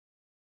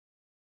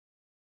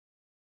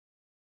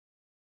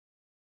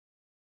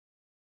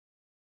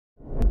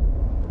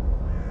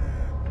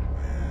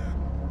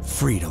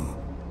Freedom.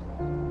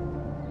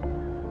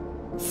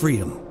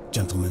 Freedom,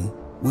 gentlemen,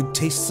 would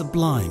taste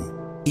sublime,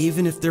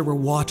 even if there were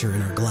water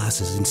in our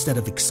glasses instead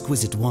of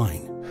exquisite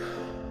wine.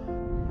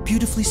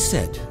 Beautifully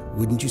said,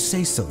 wouldn't you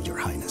say so, Your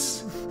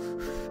Highness?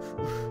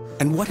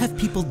 And what have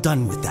people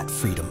done with that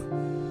freedom?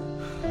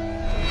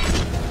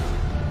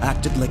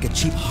 Acted like a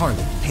cheap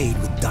harlot paid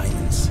with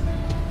diamonds.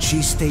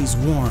 She stays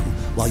warm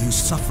while you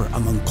suffer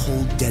among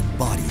cold, dead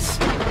bodies.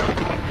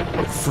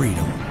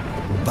 Freedom,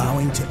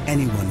 bowing to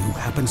anyone who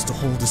happens to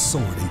hold a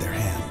sword in their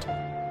hand.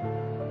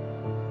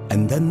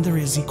 And then there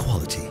is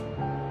equality.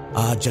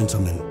 Ah,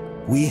 gentlemen,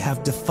 we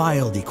have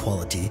defiled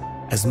equality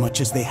as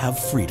much as they have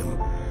freedom.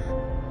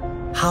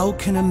 How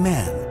can a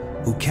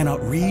man who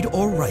cannot read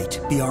or write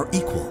be our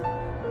equal?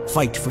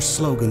 Fight for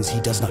slogans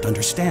he does not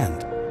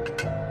understand.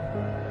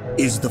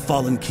 Is the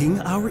fallen king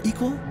our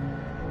equal?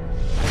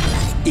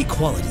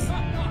 Equality.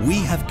 We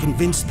have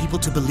convinced people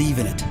to believe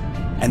in it,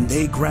 and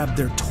they grabbed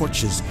their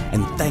torches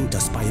and thanked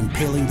us by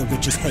impaling the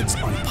richest heads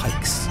on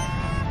pikes.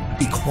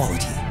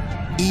 Equality.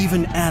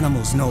 Even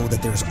animals know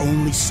that there is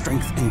only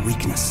strength and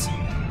weakness.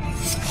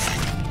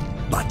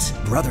 But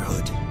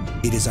brotherhood,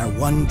 it is our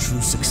one true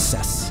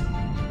success.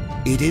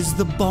 It is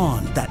the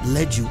bond that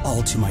led you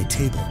all to my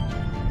table.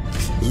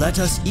 Let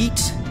us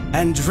eat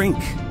and drink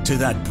to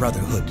that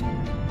brotherhood,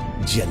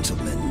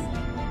 gentlemen.